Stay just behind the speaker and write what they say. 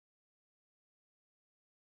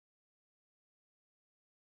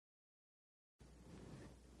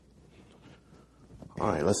All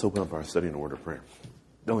right, let's open up our study in a word of prayer.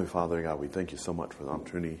 Heavenly Father, God, we thank you so much for the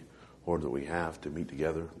opportunity, Lord, that we have to meet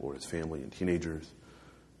together, Lord, as family and teenagers.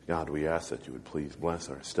 God, we ask that you would please bless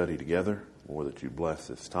our study together, Lord, that you bless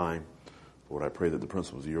this time. Lord, I pray that the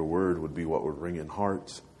principles of your word would be what would ring in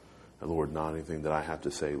hearts. And Lord, not anything that I have to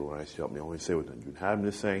say, Lord, I ask you help me only say what you'd have me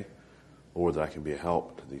to say. Lord, that I can be a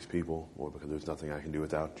help to these people, Lord, because there's nothing I can do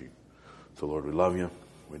without you. So, Lord, we love you.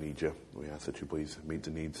 We need you. We ask that you please meet the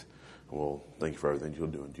needs. And we'll thank you for everything you'll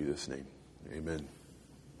do in Jesus' name. Amen.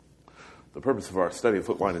 The purpose of our study of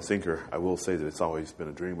Hook, Line, and Sinker, I will say that it's always been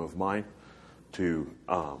a dream of mine to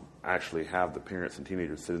actually have the parents and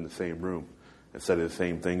teenagers sit in the same room and study the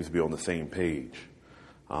same things, be on the same page.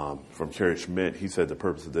 From Kerry Schmidt, he said the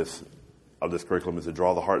purpose of this curriculum is to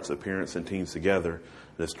draw the hearts of parents and teens together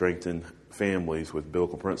and to strengthen families with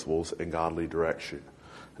biblical principles and godly direction.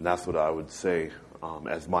 And that's what I would say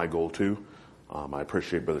as my goal too. I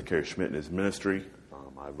appreciate Brother Kerry Schmidt and his ministry.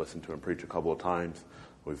 I've listened to him preach a couple of times.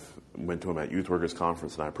 We've went to him at Youth Workers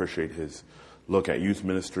Conference, and I appreciate his look at youth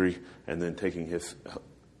ministry and then taking his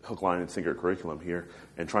Hook, Line, and Sinker curriculum here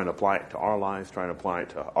and trying to apply it to our lives, trying to apply it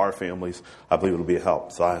to our families. I believe it'll be a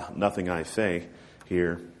help. So nothing I say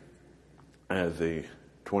here as a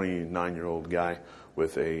 29-year-old guy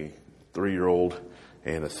with a 3-year-old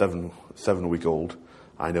and a 7-week-old,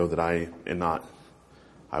 I know that I am not,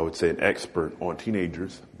 I would say, an expert on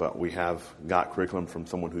teenagers, but we have got curriculum from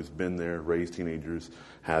someone who's been there, raised teenagers,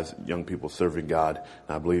 has young people serving God,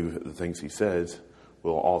 and I believe the things he says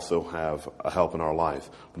will also have a help in our lives.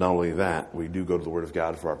 But not only that, we do go to the Word of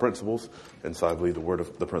God for our principles, and so I believe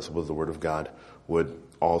the principles of the Word of God would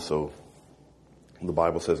also, the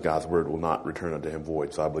Bible says God's Word will not return unto him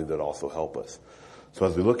void, so I believe that also help us. So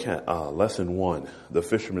as we look at lesson 1, the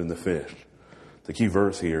fisherman and the fish, the key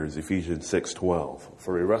verse here is Ephesians 6:12.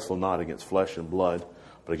 For we wrestle not against flesh and blood,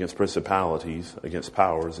 but against principalities, against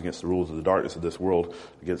powers, against the rulers of the darkness of this world,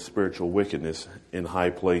 against spiritual wickedness in high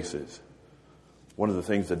places. One of the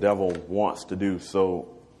things the devil wants to do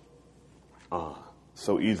so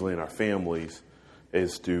easily in our families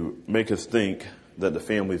is to make us think that the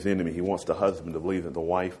family is the enemy. He wants the husband to believe that the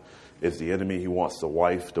wife is the enemy. He wants the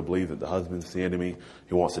wife to believe that the husband's the enemy.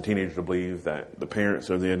 He wants the teenager to believe that the parents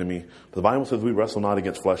are the enemy. But the Bible says we wrestle not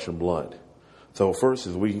against flesh and blood. So first,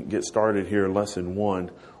 as we get started here in lesson 1,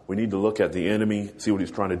 we need to look at the enemy, see what he's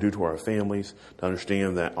trying to do to our families, to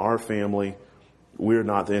understand that our family, we're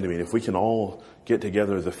not the enemy. And if we can all get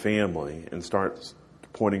together as a family and start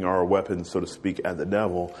pointing our weapons, so to speak, at the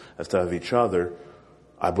devil instead of each other,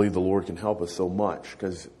 I believe the Lord can help us so much.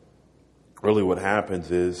 Because really what happens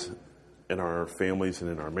is, in our families and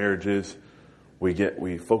in our marriages,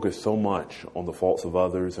 we focus so much on the faults of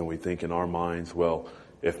others, and we think in our minds, well,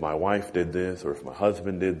 if my wife did this, or if my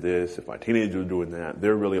husband did this, if my teenager was doing that,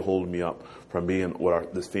 they're really holding me up from being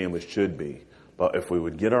what this family should be. But if we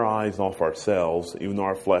would get our eyes off ourselves, even though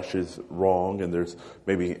our flesh is wrong, and there's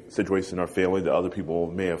maybe situations in our family that other people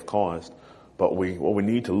may have caused, but what we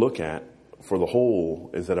need to look at for the whole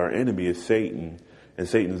is that our enemy is Satan, and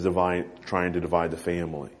Satan is trying to divide the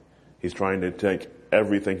family. He's trying to take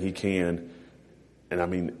everything he can, and I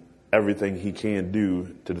mean everything he can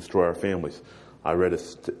do to destroy our families. I read a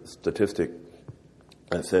statistic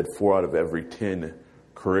that said 4 out of every 10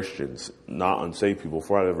 Christians, not unsaved people,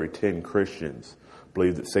 4 out of every 10 Christians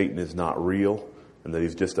believe that Satan is not real and that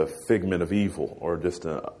he's just a figment of evil or just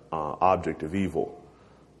an object of evil.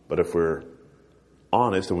 But if we're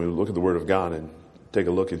honest and we look at the Word of God and take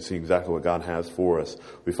a look and see exactly what God has for us,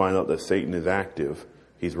 we find out that Satan is active.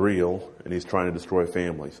 He's real, and he's trying to destroy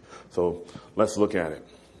families. So let's look at it.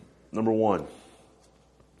 Number 1,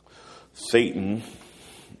 Satan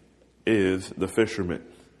is the fisherman.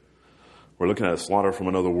 We're looking at a slaughter from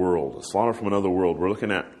another world. A slaughter from another world. We're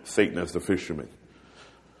looking at Satan as the fisherman.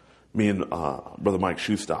 Me and Brother Mike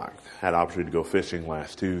Shoestock had the opportunity to go fishing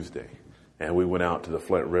last Tuesday. And we went out to the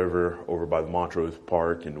Flint River over by the Montrose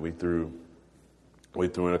Park, and we threw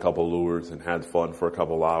in a couple of lures and had fun for a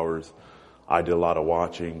couple of hours. I did a lot of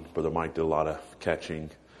watching. Brother Mike did a lot of catching.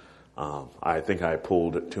 I think I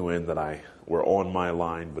pulled 2 in that were on my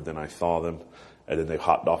line, but then I saw them, and then they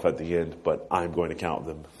hopped off at the end. But I'm going to count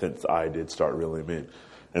them since I did start reeling them in.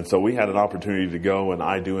 And so we had an opportunity to go, and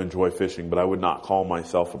I do enjoy fishing, but I would not call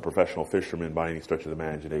myself a professional fisherman by any stretch of the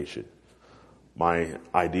imagination. My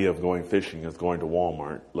idea of going fishing is going to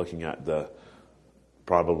Walmart, looking at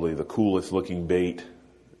probably the coolest looking bait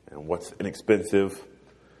and what's inexpensive.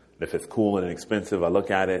 If it's cool and inexpensive, I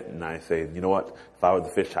look at it and I say, you know what? If I were the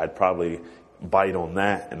fish, I'd probably bite on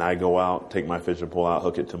that. And I go out, take my fishing pole out,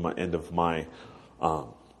 hook it to my end of my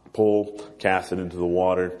pull, cast it into the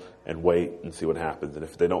water, and wait and see what happens. And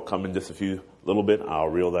if they don't come in just a little bit, I'll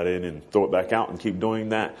reel that in and throw it back out and keep doing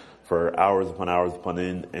that for hours upon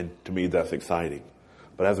end. And to me, that's exciting.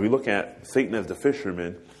 But as we look at Satan as the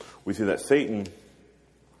fisherman, we see that Satan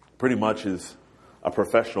pretty much is a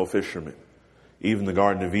professional fisherman. Even the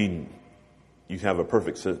Garden of Eden, you have a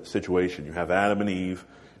perfect situation. You have Adam and Eve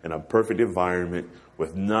in a perfect environment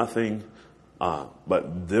with nothing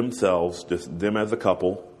but themselves, just them as a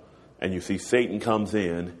couple. And you see Satan comes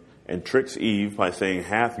in and tricks Eve by saying,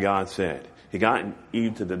 hath God said. He got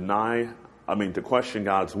Eve to question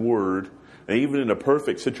God's word. And even in a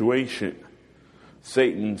perfect situation,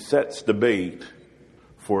 Satan sets the bait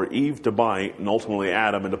for Eve to bite and ultimately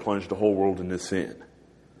Adam and to plunge the whole world into sin.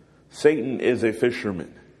 Satan is a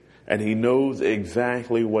fisherman, and he knows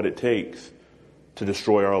exactly what it takes to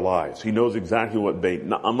destroy our lives. He knows exactly what bait.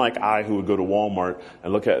 Unlike I, who would go to Walmart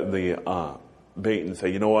and look at the bait and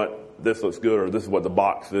say, you know what, this looks good, or this is what the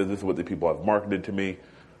box is, this is what the people have marketed to me.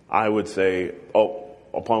 I would say,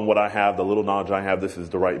 upon what I have, the little knowledge I have, this is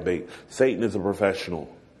the right bait. Satan is a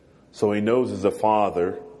professional. So he knows as a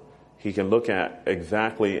father, he can look at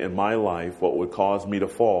exactly in my life what would cause me to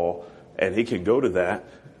fall, and he can go to that,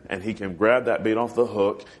 and he can grab that bait off the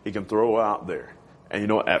hook, he can throw it out there.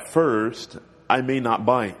 And at first, I may not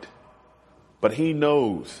bite, but he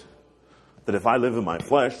knows that if I live in my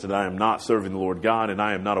flesh, that I am not serving the Lord God, and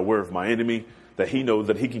I am not aware of my enemy, that he knows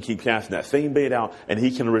that he can keep casting that same bait out, and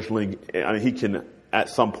he can at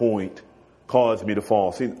some point cause me to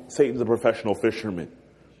fall. See, Satan's a professional fisherman.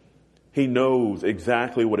 He knows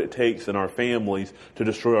exactly what it takes in our families to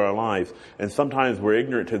destroy our lives. And sometimes we're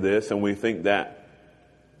ignorant to this, and we think that,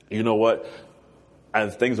 you know what,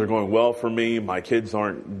 as things are going well for me, my kids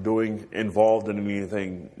aren't involved in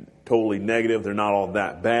anything totally negative. They're not all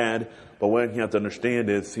that bad. But what you have to understand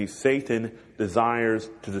is, Satan desires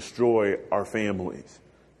to destroy our families.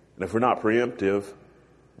 And if we're not preemptive,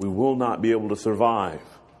 we will not be able to survive.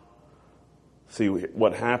 See,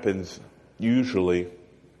 what happens usually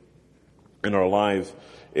in our lives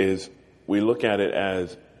is we look at it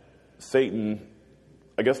as Satan.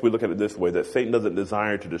 I guess we look at it this way, that Satan doesn't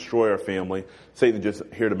desire to destroy our family. Satan's just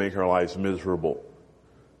here to make our lives miserable.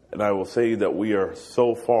 And I will say that we are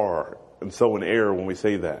so far and so in error when we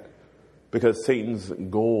say that. Because Satan's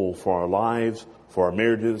goal for our lives, for our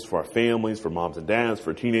marriages, for our families, for moms and dads,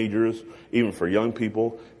 for teenagers, even for young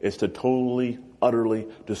people, is to totally, utterly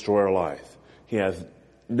destroy our lives. He has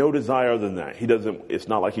no desire other than that. It's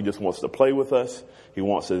not like he just wants to play with us. He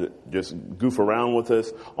wants to just goof around with us,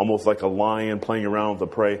 almost like a lion playing around with the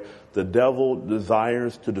prey. The devil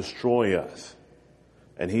desires to destroy us.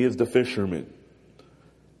 And he is the fisherman.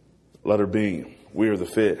 Letter B, we are the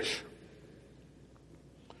fish.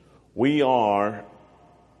 We are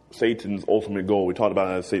Satan's ultimate goal. We talked about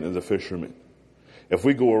it as Satan as a fisherman. If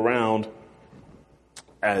we go around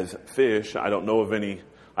as fish, I don't know of any.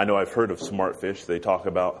 I know I've heard of smart fish. They talk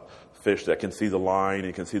about fish that can see the line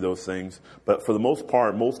and can see those things. But for the most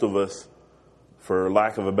part, most of us, for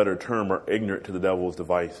lack of a better term, are ignorant to the devil's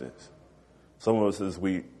devices. Some of us, as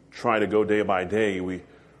we try to go day by day, we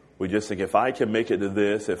just think, if I can make it to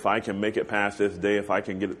this, if I can make it past this day, if I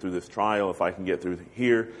can get it through this trial, if I can get through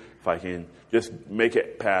here, if I can just make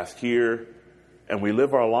it past here. And we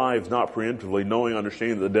live our lives not preemptively, knowing,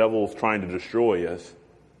 understanding that the devil is trying to destroy us.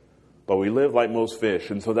 But we live like most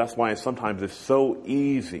fish, and so that's why sometimes it's so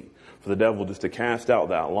easy for the devil just to cast out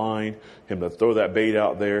that line, him to throw that bait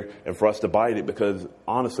out there, and for us to bite it, because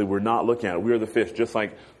honestly, we're not looking at it. We are the fish, just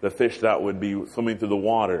like the fish that would be swimming through the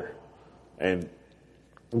water and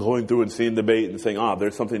going through and seeing the bait and saying,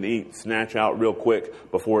 there's something to eat, snatch out real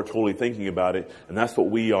quick before totally thinking about it. And that's what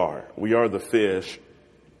we are. We are the fish,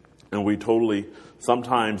 and we totally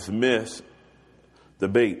sometimes miss the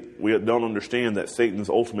bait. We don't understand that Satan's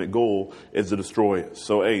ultimate goal is to destroy us.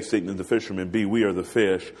 So A, Satan is the fisherman. B, we are the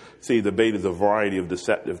fish. C, the bait is a variety of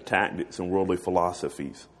deceptive tactics and worldly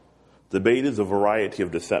philosophies. The bait is a variety of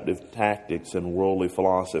deceptive tactics and worldly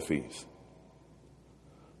philosophies.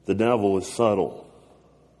 The devil is subtle.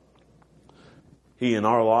 He in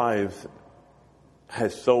our lives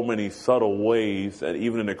has so many subtle ways that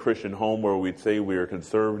even in a Christian home where we'd say we are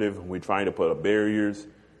conservative and we try to put up barriers,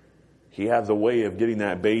 he has a way of getting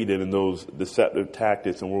that bait in and those deceptive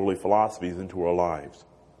tactics and worldly philosophies into our lives.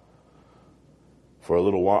 For a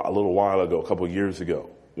little while ago, a couple of years ago,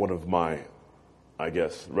 one of my,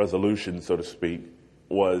 resolutions, so to speak,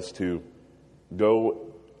 was to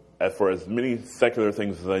go for as many secular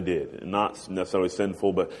things as I did. Not necessarily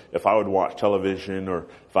sinful, but if I would watch television or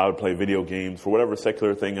if I would play video games, for whatever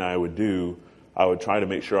secular thing I would do, I would try to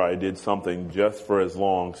make sure I did something just for as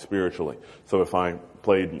long spiritually. So if I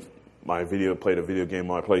played a video game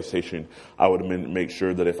on my PlayStation, I would make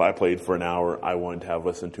sure that if I played for an hour, I wanted to have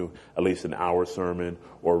listened to at least an hour sermon,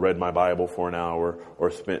 or read my Bible for an hour, or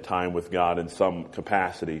spent time with God in some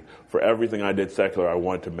capacity. For everything I did secular, I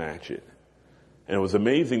wanted to match it. And it was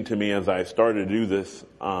amazing to me as I started to do this,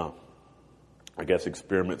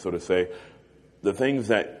 experiment, so to say, the things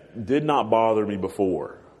that did not bother me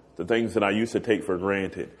before, the things that I used to take for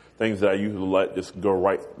granted, things that I used to let just go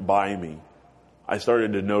right by me, I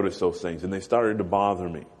started to notice those things, and they started to bother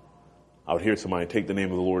me. I would hear somebody take the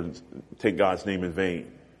name of the Lord, take God's name in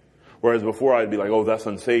vain. Whereas before I'd be like, oh, that's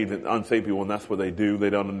unsaved people, and that's what they do. They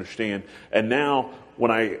don't understand. And now,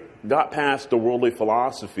 when I got past the worldly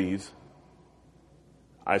philosophies,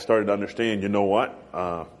 I started to understand, you know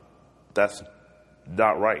what? That's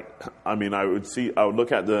not right. I mean, I would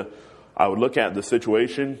look at the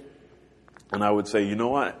situation, and I would say, you know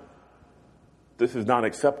what? This is not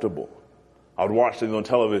acceptable. I would watch things on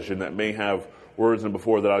television that may have words in it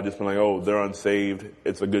before that I'd just be like, oh, they're unsaved.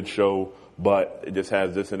 It's a good show, but it just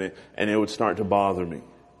has this in it. And it would start to bother me.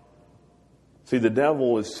 See, the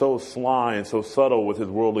devil is so sly and so subtle with his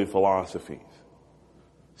worldly philosophies.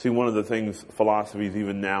 See, one of the philosophies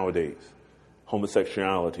even nowadays,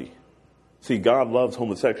 homosexuality. See, God loves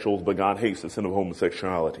homosexuals, but God hates the sin of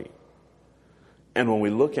homosexuality. And when we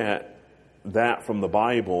look at that from the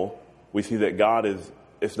Bible, we see that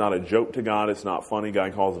it's not a joke to God. It's not funny.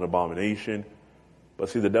 God calls it an abomination. But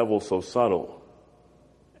see, the devil's so subtle.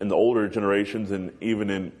 In the older generations, and even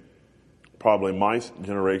in probably my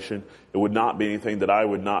generation, it would not be anything that I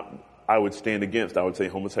would stand against. I would say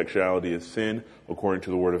homosexuality is sin according to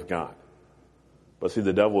the Word of God. But see,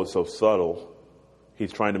 the devil is so subtle.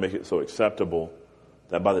 He's trying to make it so acceptable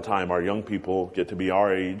that by the time our young people get to be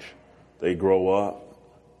our age, they grow up,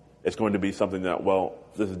 it's going to be something that, well,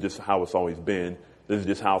 this is just how it's always been. This is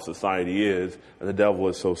just how society is, and the devil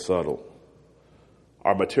is so subtle.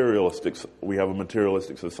 We have a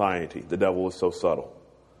materialistic society. The devil is so subtle.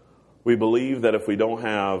 We believe that if we don't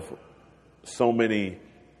have so many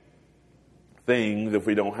things, if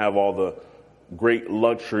we don't have all the great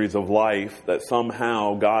luxuries of life, that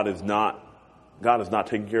somehow God is not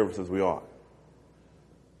taking care of us as we ought.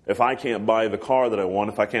 If I can't buy the car that I want,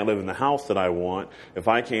 if I can't live in the house that I want, if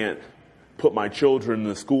I can't put my children in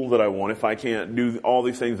the school that I want, if I can't do all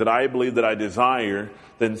these things that I believe that I desire,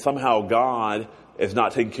 then somehow God is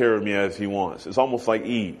not taking care of me as he wants. It's almost like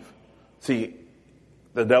Eve. See,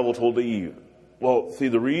 the devil told Eve, well, see,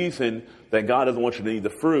 the reason that God doesn't want you to eat the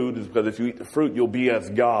fruit is because if you eat the fruit, you'll be as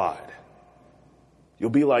God. You'll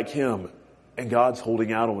be like him, and God's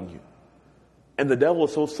holding out on you. And the devil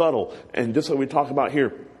is so subtle. And just like we talk about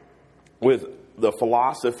here with the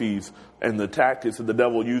philosophies and the tactics that the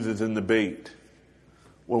devil uses in debate,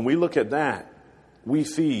 when we look at that, we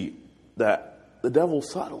see that the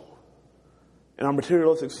devil's subtle in our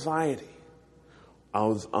materialistic society.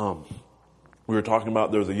 We were talking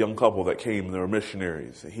about, there was a young couple that came, and they were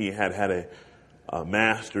missionaries. He had a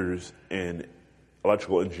master's in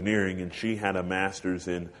electrical engineering, and she had a master's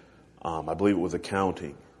in, I believe it was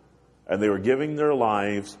accounting. And they were giving their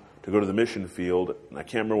lives to go to the mission field. And I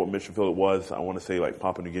can't remember what mission field it was. I want to say like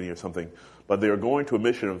Papua New Guinea or something. But they were going to a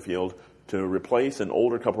mission field to replace an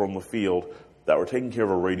older couple on the field that were taking care of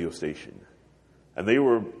a radio station. And they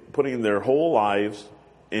were putting their whole lives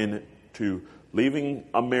into leaving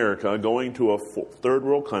America, going to a third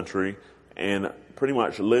world country, and pretty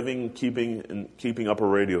much keeping up a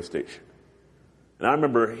radio station. And I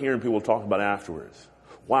remember hearing people talk about afterwards,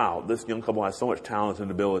 wow, this young couple has so much talent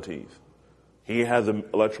and abilities. He has an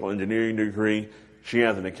electrical engineering degree. She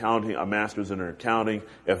has a master's in accounting.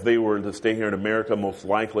 If they were to stay here in America, most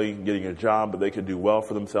likely getting a job, but they could do well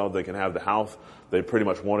for themselves. They could have the house they pretty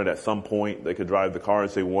much wanted at some point. They could drive the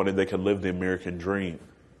cars they wanted. They could live the American dream.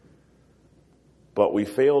 But we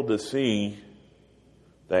failed to see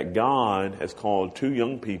that God has called two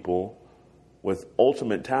young people with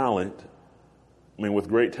ultimate talent, with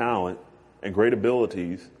great talent and great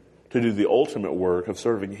abilities to do the ultimate work of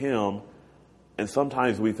serving him. And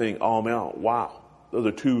sometimes we think, oh man, wow, those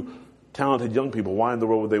are two talented young people. Why in the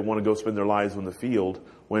world would they want to go spend their lives in the field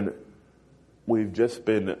when we've just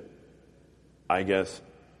been, I guess,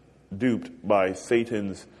 duped by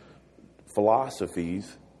Satan's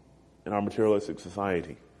philosophies in our materialistic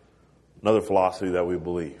society? Another philosophy that we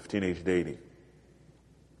believe, teenage dating.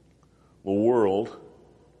 The world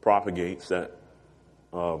propagates that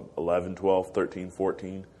 11, 12, 13,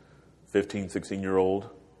 14, 15, 16-year-old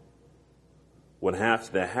would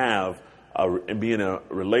have to have and be in a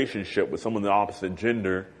relationship with someone of the opposite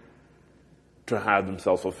gender to have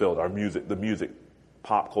themselves fulfilled. Our music, the music,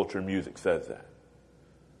 pop culture music says that.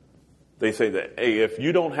 They say that, hey, if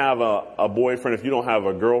you don't have a boyfriend, if you don't have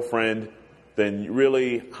a girlfriend, then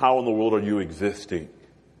really, how in the world are you existing?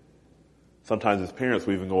 Sometimes as parents,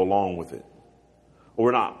 we even go along with it.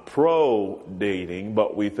 We're not pro-dating,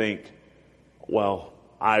 but we think, well,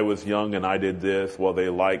 I was young and I did this.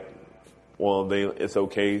 It's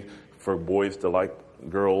okay for boys to like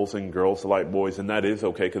girls and girls to like boys, and that is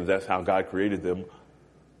okay because that's how God created them.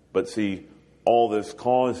 But see, all this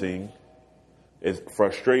causing is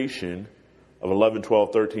frustration of 11,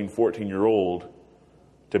 12, 13, 14-year-old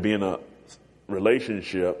to be in a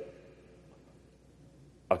relationship,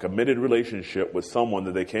 a committed relationship with someone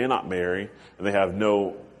that they cannot marry, and they have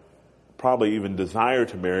no probably even desire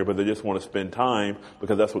to marry, but they just want to spend time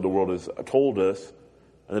because that's what the world has told us.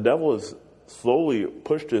 And the devil has slowly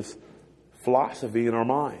pushed this philosophy in our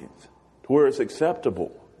minds to where it's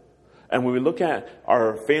acceptable. And when we look at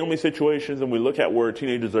our family situations and we look at where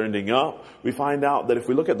teenagers are ending up, we find out that if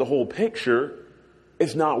we look at the whole picture,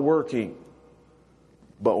 it's not working.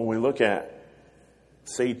 But when we look at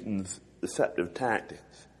Satan's deceptive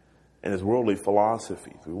tactics and his worldly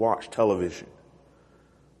philosophies, we watch television.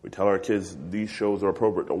 We tell our kids these shows are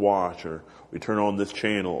appropriate to watch, or we turn on this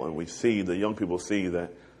channel and we see, the young people see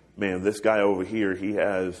that, man, this guy over here, he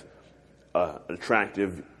has an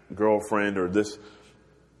attractive girlfriend, or this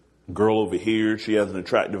girl over here, she has an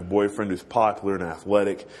attractive boyfriend who's popular and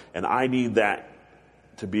athletic, and I need that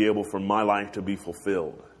to be able for my life to be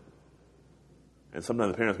fulfilled. And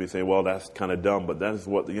sometimes the parents may say, well, that's kind of dumb, but that is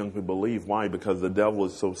what the young people believe. Why? Because the devil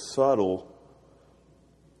is so subtle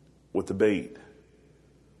with the bait.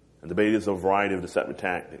 And the bait is a variety of deceptive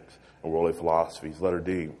tactics and worldly philosophies. Letter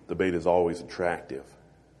D, the bait is always attractive.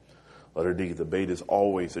 Letter D, the bait is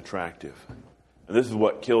always attractive. And this is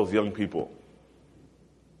what kills young people.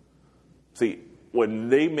 See, when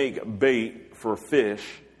they make bait for fish,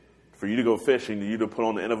 for you to go fishing, you to put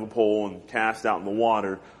on the end of a pole and cast out in the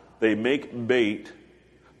water, they make bait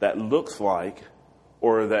that looks like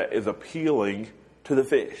or that is appealing to the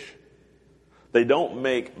fish. They don't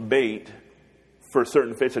make bait for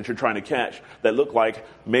certain fish that you're trying to catch that look like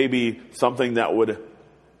maybe something that would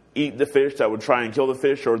eat the fish, that would try and kill the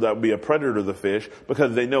fish, or that would be a predator to the fish,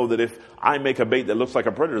 because they know that if I make a bait that looks like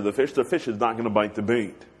a predator to the fish is not going to bite the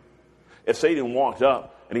bait. If Satan walked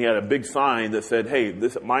up and he had a big sign that said, hey,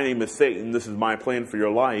 my name is Satan, this is my plan for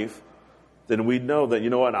your life, then we'd know that, you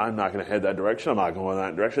know what, I'm not going to head that direction, I'm not going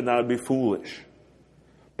that direction, that would be foolish.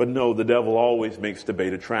 But no, the devil always makes the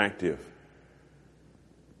bait attractive.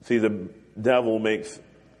 See, the devil makes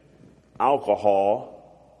alcohol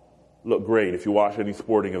look great. If you watch any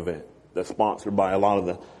sporting event that's sponsored by a lot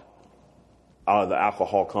of the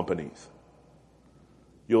alcohol companies,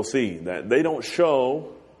 you'll see that they don't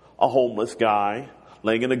show a homeless guy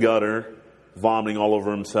laying in the gutter, vomiting all over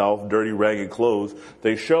himself, dirty, ragged clothes.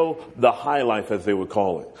 They show the high life, as they would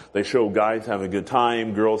call it. They show guys having a good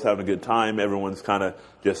time, girls having a good time. Everyone's kind of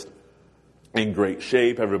just in great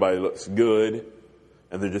shape. Everybody looks good.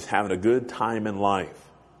 And they're just having a good time in life.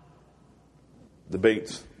 The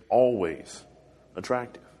bait's always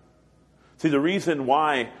attractive. See, the reason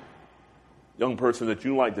why, young person, that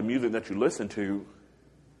you like the music that you listen to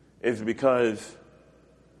is because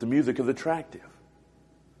the music is attractive.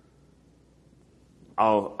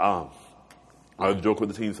 I'll joke with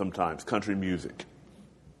the team sometimes. Country music.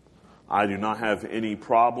 I do not have any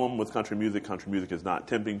problem with country music. Country music is not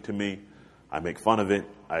tempting to me. I make fun of it.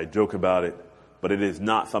 I joke about it. But it is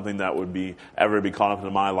not something that would ever be caught up into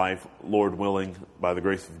my life, Lord willing, by the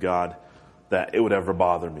grace of God, that it would ever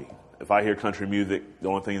bother me. If I hear country music, the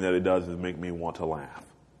only thing that it does is make me want to laugh.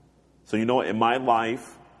 So you know what? In my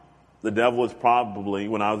life, the devil is probably,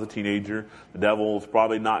 when I was a teenager, the devil was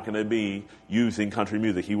probably not going to be using country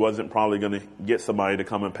music. He wasn't probably going to get somebody to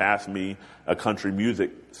come and pass me a country music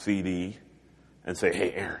CD and say,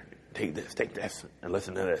 hey, Aaron, take this, and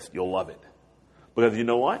listen to this. You'll love it. Because you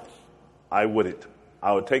know what? I wouldn't.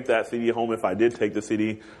 I would take that CD home. If I did take the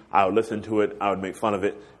CD, I would listen to it, I would make fun of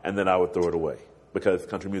it, and then I would throw it away. Because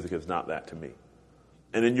country music is not that to me.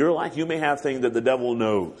 And in your life, you may have things that the devil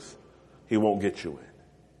knows he won't get you in.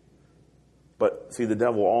 But see, the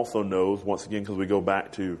devil also knows, once again, because we go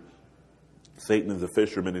back to Satan is a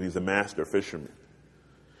fisherman and he's a master fisherman.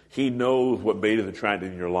 He knows what bait is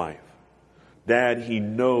attracted in your life. Dad, he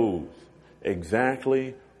knows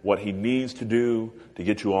exactly what he needs to do to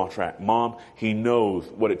get you off track. Mom, he knows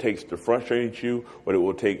what it takes to frustrate you, what it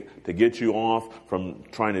will take to get you off from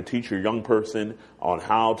trying to teach your young person on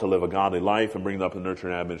how to live a godly life and bring them up in the nurture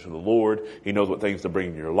and admonition of the Lord. He knows what things to bring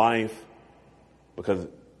in your life, because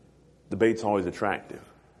the bait's always attractive.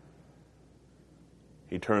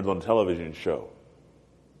 he turns on a television show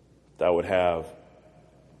that would have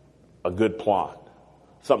a good plot,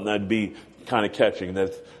 something that'd be kind of catching,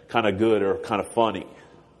 that's kind of good or kind of funny.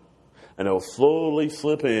 And it'll slowly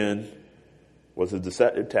slip in with his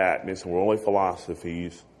deceptive tactics and worldly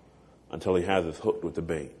philosophies until he has us hooked with the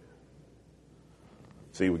bait.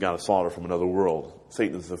 See, we got a slaughter from another world.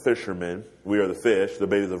 Satan is the fisherman. We are the fish. The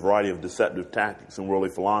bait is a variety of deceptive tactics and worldly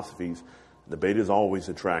philosophies. The bait is always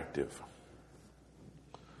attractive.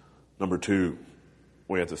 Number 2,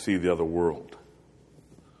 we have to see the other world.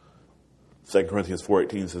 2 Corinthians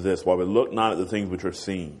 4:18 says this, while we look not at the things which are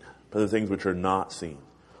seen, but the things which are not seen.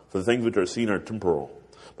 For the things which are seen are temporal,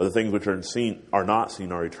 but the things which are not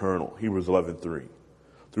seen are eternal. Hebrews 11:3.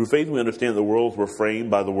 Through faith we understand the worlds were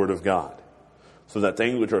framed by the word of God, so that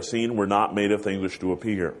things which are seen were not made of things which do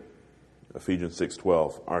appear. Ephesians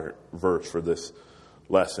 6:12, our verse for this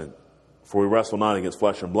lesson. For we wrestle not against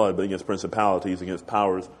flesh and blood, but against principalities, against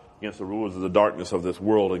powers, against the rulers of the darkness of this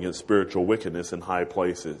world, against spiritual wickedness in high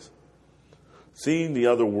places. Seeing the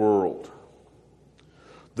other world.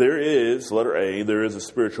 There is, letter A, there is a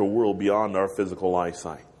spiritual world beyond our physical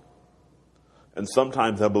eyesight. And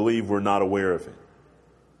sometimes I believe we're not aware of it.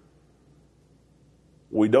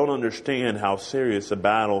 We don't understand how serious a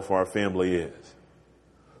battle for our family is.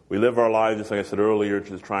 We live our lives, just like I said earlier,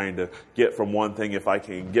 just trying to get from one thing, if I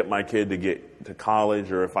can get my kid to get to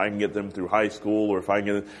college, or if I can get them through high school, or if I can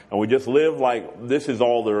get them, and we just live like this is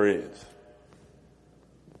all there is.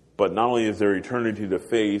 But not only is there eternity to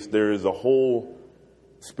face, there is a whole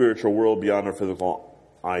spiritual world beyond our physical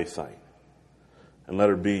eyesight. And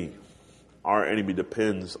letter B, our enemy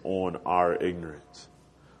depends on our ignorance.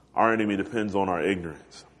 Our enemy depends on our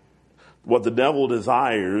ignorance. What the devil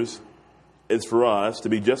desires is for us to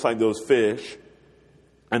be just like those fish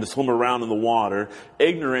and to swim around in the water,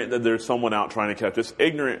 ignorant that there's someone out trying to catch us,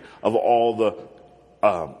 ignorant of all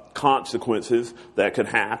the consequences that could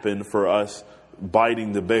happen for us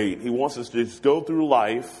biting the bait. He wants us to just go through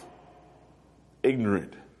life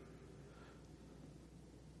ignorant.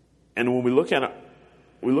 And when we look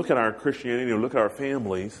at our Christianity, or look at our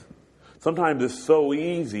families, sometimes it's so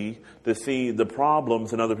easy to see the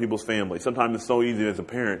problems in other people's families. Sometimes it's so easy as a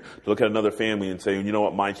parent to look at another family and say, you know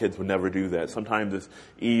what, my kids would never do that. Sometimes it's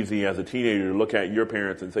easy as a teenager to look at your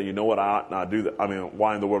parents and say, you know what, I ought not do that. I mean,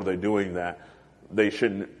 why in the world are they doing that? They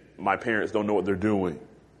shouldn't, my parents don't know what they're doing.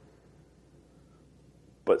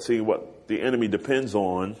 But see, what the enemy depends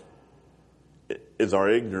on is our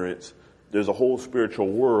ignorance. There's a whole spiritual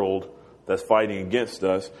world that's fighting against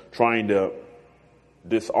us, trying to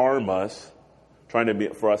disarm us,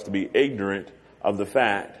 for us to be ignorant of the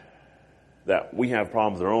fact that we have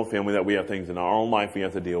problems in our own family, that we have things in our own life we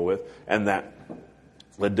have to deal with, and that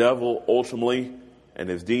the devil ultimately and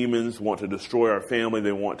his demons want to destroy our family.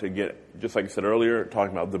 They want to get, just like I said earlier,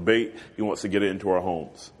 talking about the bait, he wants to get it into our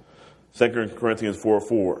homes. 2 Corinthians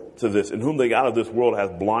 4:4 says this, in whom the God of this world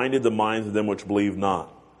hath blinded the minds of them which believe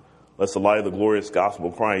not, lest the light of the glorious gospel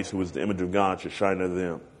of Christ, who is the image of God, should shine unto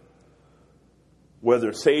them.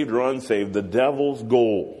 Whether saved or unsaved, the devil's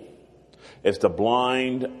goal is to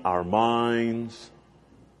blind our minds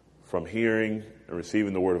from hearing and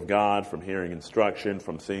receiving the word of God, from hearing instruction,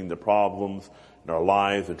 from seeing the problems in our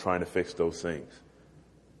lives and trying to fix those things.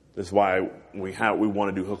 This is why we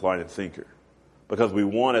want to do hook, line, and sinker. Because we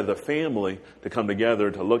want, as a family, to come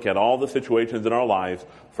together to look at all the situations in our lives,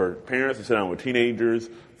 for parents to sit down with teenagers,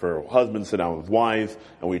 for husbands to sit down with wives,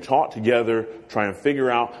 and we talk together, try and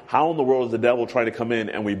figure out how in the world is the devil trying to come in,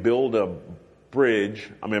 and we build a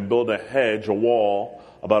build a hedge, a wall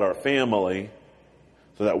about our family,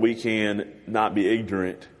 so that we can not be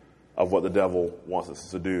ignorant of what the devil wants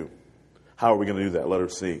us to do. How are we going to do that? Letter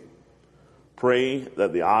C. Pray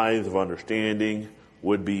that the eyes of understanding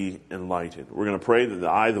would be enlightened. We're going to pray that the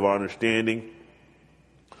eyes of our understanding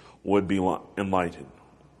would be enlightened.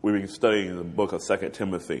 We've been studying the book of 2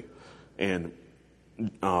 Timothy and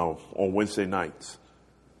on Wednesday nights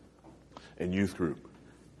in youth group.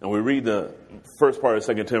 And we read the first part of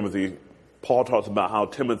 2 Timothy. Paul talks about how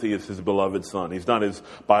Timothy is his beloved son. He's not his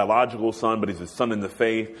biological son, but he's his son in the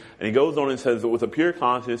faith. And he goes on and says that with a pure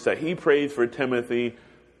conscience that he prays for Timothy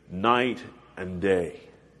night and day.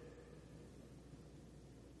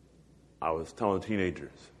 I was telling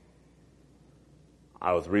teenagers,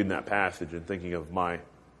 I was reading that passage and thinking of my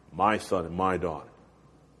son and my daughter.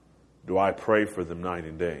 Do I pray for them night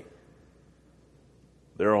and day?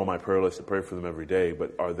 They're on my prayer list to pray for them every day,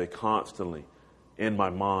 but are they constantly in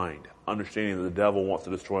my mind, understanding that the devil wants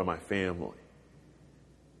to destroy my family?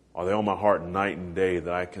 Are they on my heart night and day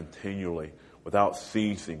that I continually, without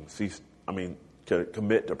ceasing,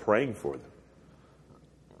 commit to praying for them?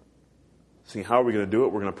 See, how are we going to do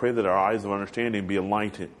it? We're going to pray that our eyes of understanding be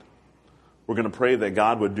enlightened. We're going to pray that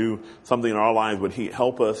God would do something in our lives. Would He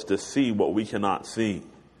help us to see what we cannot see?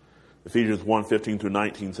 Ephesians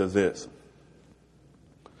 1:15-19 says this.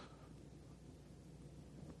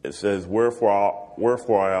 It says, Wherefore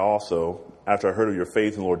I also, after I heard of your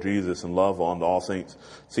faith in Lord Jesus and love unto all saints,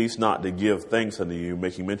 cease not to give thanks unto you,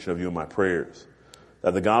 making mention of you in my prayers,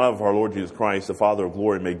 that the God of our Lord Jesus Christ, the Father of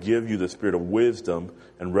glory, may give you the spirit of wisdom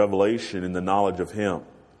and revelation in the knowledge of Him,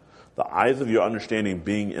 the eyes of your understanding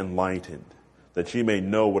being enlightened, that ye may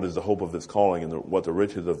know what is the hope of His calling and what the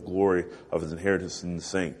riches of glory of His inheritance in the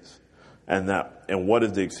saints, and what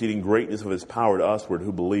is the exceeding greatness of His power to usward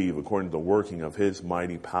who believe, according to the working of His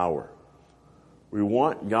mighty power. We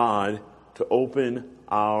want God to open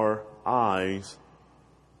our eyes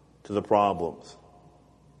to the problems.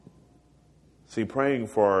 See, praying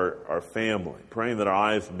for our family, praying that our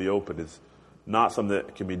eyes will be opened, is not something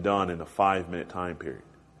that can be done in a 5-minute time period.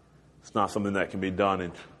 It's not something that can be done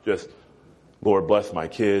in just, Lord, bless my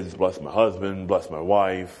kids, bless my husband, bless my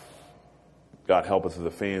wife. God, help us as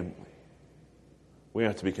a family. We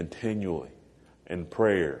have to be continually in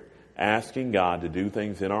prayer, asking God to do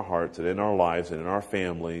things in our hearts and in our lives and in our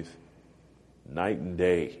families, night and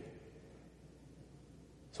day.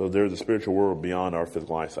 So there's a spiritual world beyond our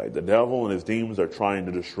physical eyesight. The devil and his demons are trying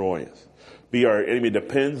to destroy us. Our enemy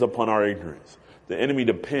depends upon our ignorance. The enemy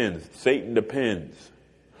depends, Satan depends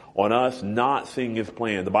on us not seeing his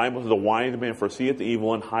plan. The Bible says the wise man foreseeth the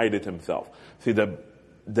evil and hideth himself. See, the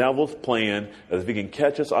devil's plan is if he can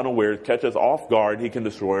catch us unaware, catch us off guard, he can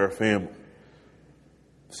destroy our family.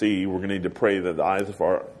 See, we're going to need to pray that the eyes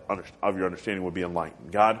of your understanding will be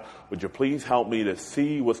enlightened. God, would you please help me to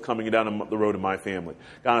see what's coming down the road in my family?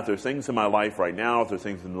 God, if there's things in my life right now, if there's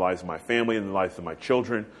things in the lives of my family, in the lives of my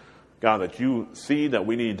children, God, that you see that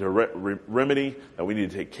we need to remedy, that we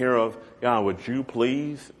need to take care of, God, would you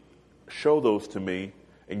please show those to me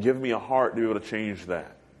and give me a heart to be able to change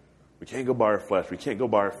that? We can't go by our flesh. We can't go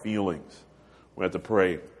by our feelings. We have to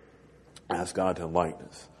pray, ask God to enlighten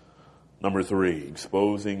us. Number 3,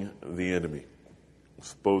 exposing the enemy.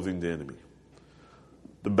 Exposing the enemy.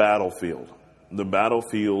 The battlefield. The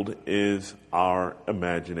battlefield is our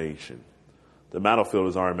imagination. The battlefield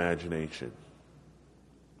is our imagination.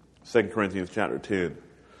 2 Corinthians chapter 10,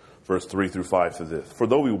 verse 3-5 says this. For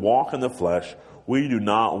though we walk in the flesh, we do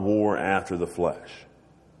not war after the flesh.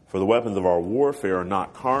 For the weapons of our warfare are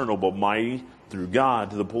not carnal, but mighty through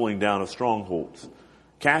God to the pulling down of strongholds,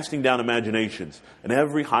 casting down imaginations, and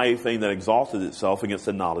every high thing that exalted itself against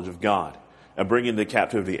the knowledge of God, and bringing into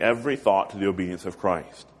captivity every thought to the obedience of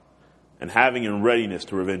Christ, and having in readiness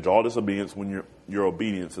to revenge all disobedience when your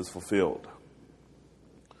obedience is fulfilled.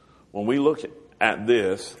 When we look at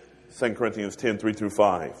this, 2 Corinthians 10,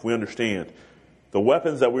 3-5, we understand the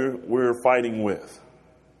weapons that we're fighting with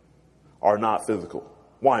are not physical.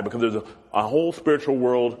 Why? Because there's a whole spiritual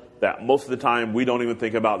world that most of the time we don't even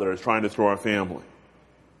think about that is trying to destroy our family.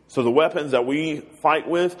 So the weapons that we fight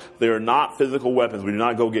with, they are not physical weapons. We do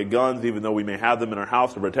not go get guns, even though we may have them in our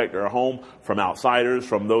house to protect our home from outsiders,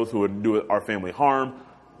 from those who would do our family harm.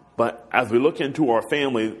 But as we look into our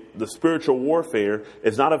family, the spiritual warfare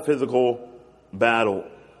is not a physical battle.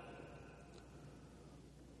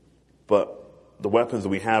 But the weapons that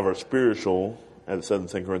we have are spiritual, as it says in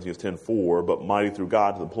 2 Corinthians 10:4, but mighty through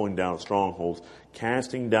God to the pulling down of strongholds,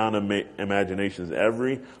 casting down imaginations,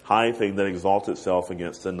 every high thing that exalts itself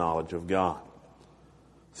against the knowledge of God.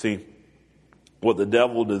 See, what the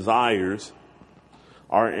devil desires,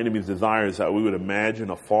 our enemy's desire, is that we would imagine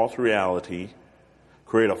a false reality,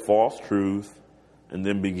 create a false truth, and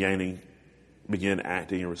then begin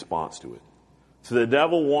acting in response to it. So the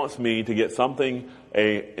devil wants me to get something,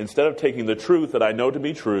 instead of taking the truth that I know to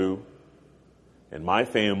be true in my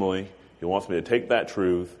family, he wants me to take that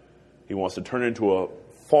truth, he wants to turn it into a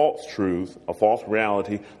false truth, a false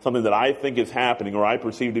reality, something that I think is happening or I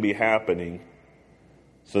perceive to be happening,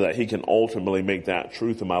 so that he can ultimately make that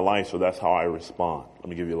truth in my life. So that's how I respond. Let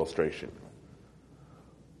me give you an illustration.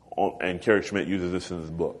 And Kerry Schmidt uses this in his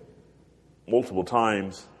book. Multiple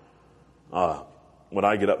times when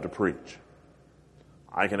I get up to preach,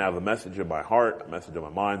 I can have a message in my heart, a message in my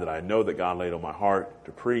mind that I know that God laid on my heart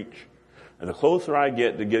to preach. And the closer I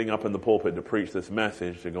get to getting up in the pulpit to preach this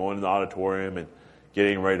message, to go into the auditorium and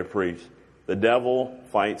getting ready to preach, the devil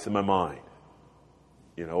fights in my mind.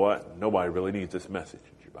 You know what? Nobody really needs this message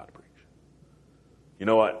that you're about to preach. You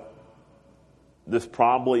know what? This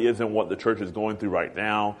probably isn't what the church is going through right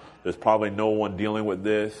now. There's probably no one dealing with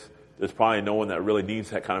this. there's probably no one that really needs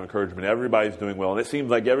that kind of encouragement. Everybody's doing well. And it seems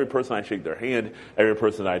like every person I shake their hand, every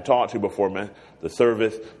person I talk to before the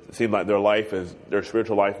service, it seems like their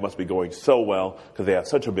spiritual life must be going so well because they have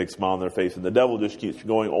such a big smile on their face. And the devil just keeps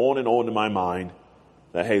going on and on in my mind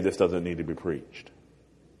that, hey, this doesn't need to be preached.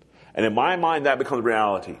 And in my mind, that becomes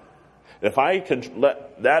reality. If I can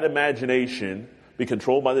let that imagination be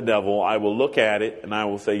controlled by the devil, I will look at it and I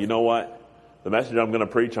will say, you know what? The message I'm going to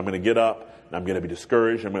preach, I'm going to get up and I'm going to be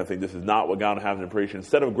discouraged. I'm going to think this is not what God has to preach.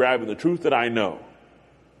 Instead of grabbing the truth that I know,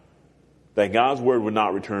 that God's word would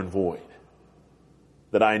not return void.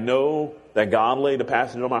 That I know that God laid a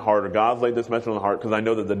passage on my heart, or God's laid this message on the heart, because I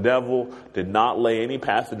know that the devil did not lay any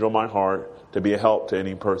passage on my heart to be a help to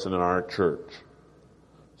any person in our church.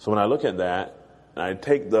 So when I look at that, and I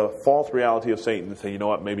take the false reality of Satan and say, you know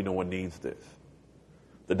what, maybe no one needs this.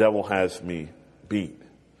 The devil has me beat.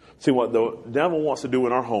 See, what the devil wants to do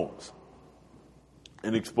in our homes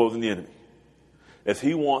in exposing the enemy is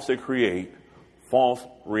he wants to create false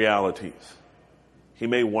realities. He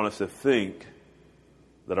may want us to think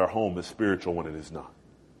that our home is spiritual when it is not.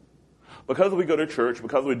 Because we go to church,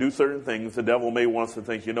 because we do certain things, the devil may want us to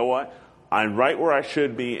think, you know what, I'm right where I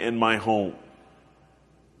should be in my home.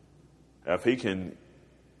 If he can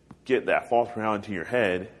get that false reality into your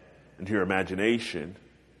head, into your imagination,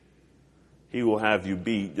 he will have you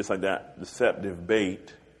beat, just like that deceptive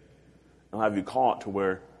bait. He'll have you caught to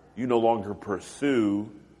where you no longer pursue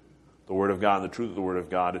the Word of God and the truth of the Word of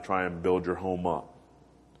God to try and build your home up.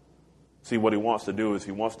 See, what he wants to do is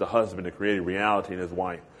he wants the husband to create a reality in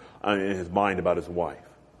his mind about his wife.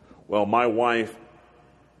 Well, my wife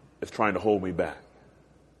is trying to hold me back.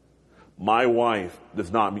 My wife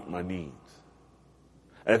does not meet my needs.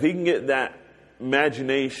 And if he can get that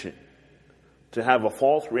imagination to have a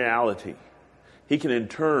false reality, he can in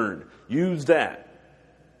turn use that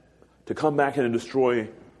to come back in and destroy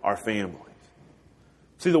our families.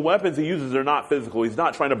 See, the weapons he uses are not physical. He's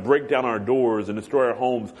not trying to break down our doors and destroy our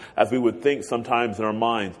homes as we would think sometimes in our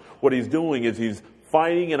minds. What he's doing is he's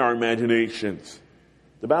fighting in our imaginations.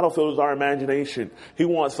 The battlefield is our imagination. He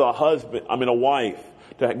wants a wife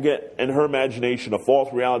to get in her imagination a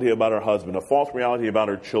false reality about her husband, a false reality about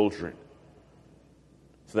her children,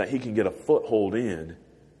 so that he can get a foothold in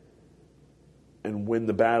and win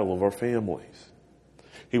the battle of our families.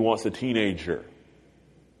 He wants a teenager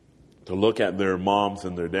to look at their moms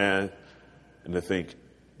and their dad and to think,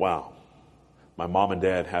 wow, my mom and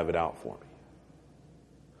dad have it out for me.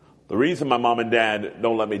 The reason my mom and dad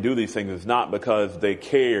don't let me do these things is not because they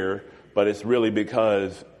care, but it's really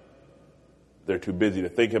because they're too busy to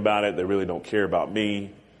think about it. They really don't care about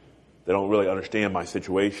me. They don't really understand my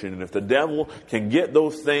situation. And if the devil can get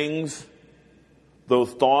those things,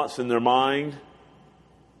 those thoughts in their mind,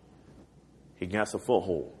 he gets a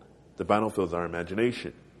foothold. The battlefield is our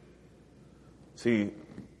imagination. See,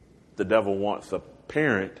 the devil wants a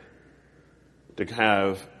parent to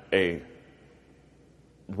have a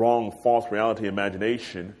wrong, false reality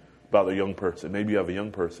imagination about the young person. Maybe you have a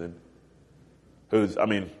young person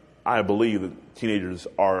I believe that teenagers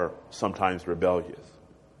are sometimes rebellious.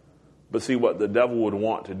 But see, what the devil would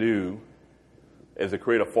want to do is to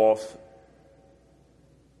create a false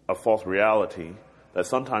reality that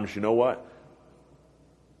sometimes, you know what?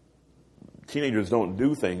 Teenagers don't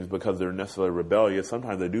do things because they're necessarily rebellious.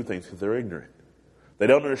 Sometimes they do things because they're ignorant. They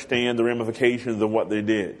don't understand the ramifications of what they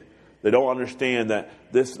did. They don't understand that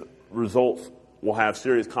this results will have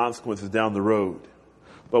serious consequences down the road.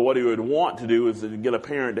 But what he would want to do is to get a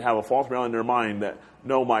parent to have a false reality in their mind that,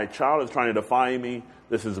 no, my child is trying to defy me,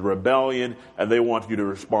 this is a rebellion, and they want you to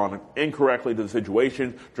respond incorrectly to the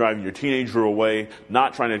situation, driving your teenager away,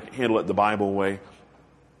 not trying to handle it the Bible way.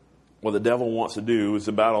 What the devil wants to do is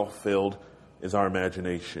the battlefield is our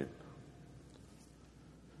imagination.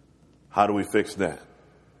 How do we fix that?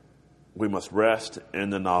 We must rest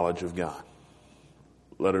in the knowledge of God.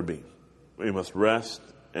 Letter B. We must rest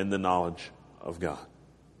in the knowledge of God.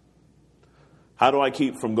 How do I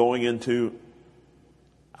keep from having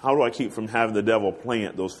the devil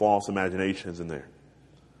plant those false imaginations in there?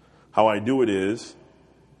 How I do it is,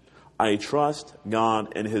 I trust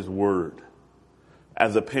God and His Word.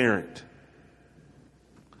 As a parent,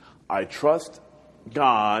 I trust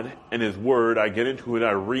God and His Word. I get into it,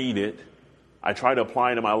 I read it, I try to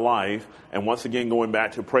apply it in my life, and once again going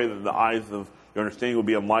back to pray that the eyes of your understanding will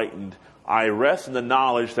be enlightened. I rest in the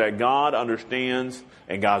knowledge that God understands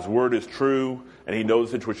and God's Word is true and He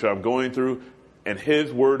knows the situation I'm going through and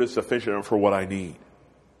His Word is sufficient for what I need.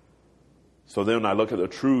 So then I look at the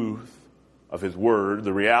truth of His Word,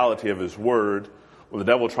 the reality of His Word. When the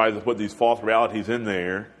devil tries to put these false realities in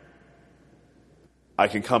there, I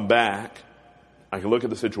can come back I can look at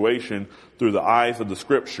the situation through the eyes of the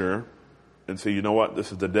Scripture and say, you know what?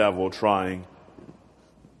 This is the devil trying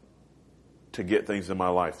to get things in my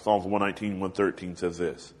life. Psalms 119, 113 says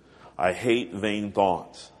this: I hate vain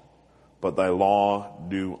thoughts, but thy law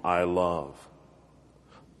do I love.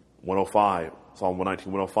 105, Psalm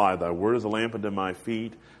 119, 105, thy word is a lamp unto my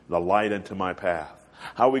feet, the light unto my path.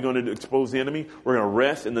 How are we going to expose the enemy? We're going to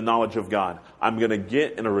rest in the knowledge of God. I'm going to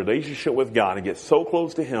get in a relationship with God and get so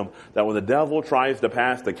close to Him that when the devil tries to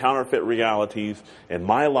pass the counterfeit realities in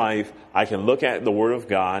my life, I can look at the Word of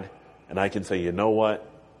God and I can say, you know what?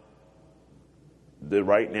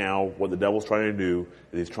 Right now, what the devil's trying to do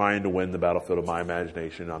is he's trying to win the battlefield of my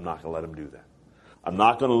imagination, and I'm not going to let him do that. I'm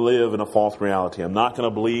not going to live in a false reality. I'm not going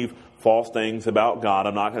to believe false things about God.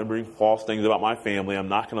 I'm not going to believe false things about my family. I'm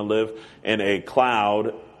not going to live in a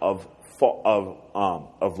cloud of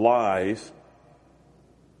lies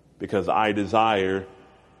because I desire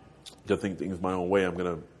to think things my own way. I'm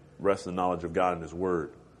going to rest in the knowledge of God and His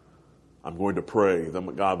Word. I'm going to pray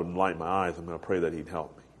that God would enlighten my eyes. I'm going to pray that He'd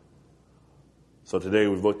help me. So today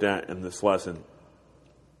we've looked at in this lesson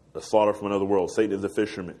the slaughter from another world. Satan is a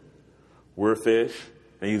fisherman. We're fish,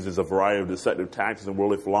 and he uses a variety of deceptive tactics and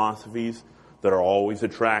worldly philosophies that are always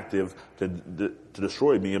attractive to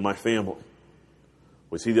destroy me and my family.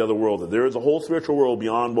 We see the other world, that there is a whole spiritual world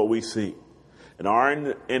beyond what we see. And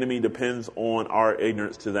our enemy depends on our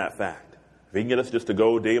ignorance to that fact. If he can get us just to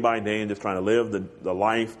go day by day and just trying to live the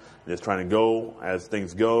life and just trying to go as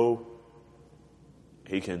things go,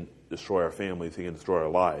 he can destroy our families, he can destroy our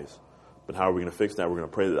lives. But how are we going to fix that? We're going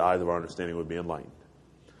to pray that the eyes of our understanding would be enlightened.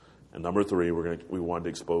 And number three, we want to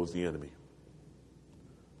expose the enemy.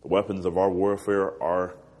 The weapons of our warfare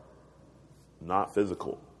are not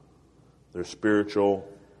physical. They're spiritual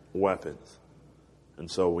weapons. And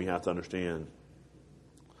so we have to understand,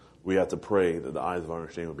 we have to pray that the eyes of our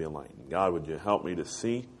understanding would be enlightened. God, would you help me to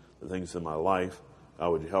see the things in my life?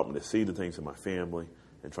 God, would you help me to see the things in my family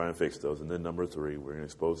and try and fix those? And then number three, we're going to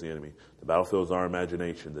expose the enemy. The battlefield is our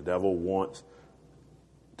imagination. The devil wants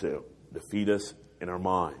to defeat us in our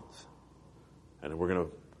minds. And we're going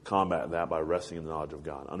to combat that by resting in the knowledge of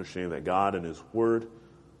God. Understanding that God and His Word,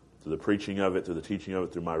 through the preaching of it, through the teaching of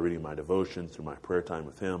it, through my reading my devotions, through my prayer time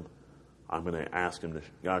with Him, I'm going to ask Him to,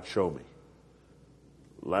 God, show me.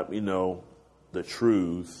 Let me know the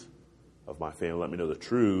truths of my family. Let me know the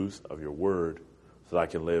truths of your Word so that I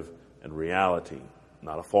can live in reality,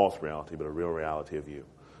 not a false reality, but a real reality of you.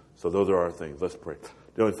 So those are our things. Let's pray.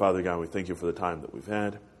 Dear Heavenly Father, God, we thank you for the time that we've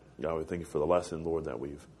had. God, we thank you for the lesson, Lord, that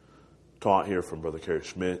we've taught here from Brother Kerry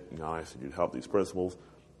Schmidt. And God, I ask that you'd help these principles,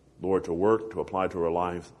 Lord, to work, to apply to our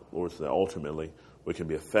lives, Lord, so that ultimately we can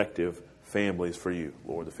be effective families for you.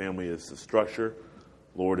 Lord, the family is the structure.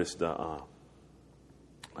 Lord, it's the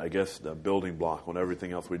building block on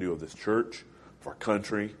everything else we do of this church, of our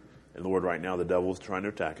country. And Lord, right now the devil is trying to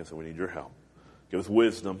attack us, and we need your help. Give us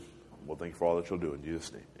wisdom. We'll thank you for all that you'll do. In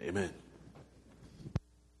Jesus' name, amen.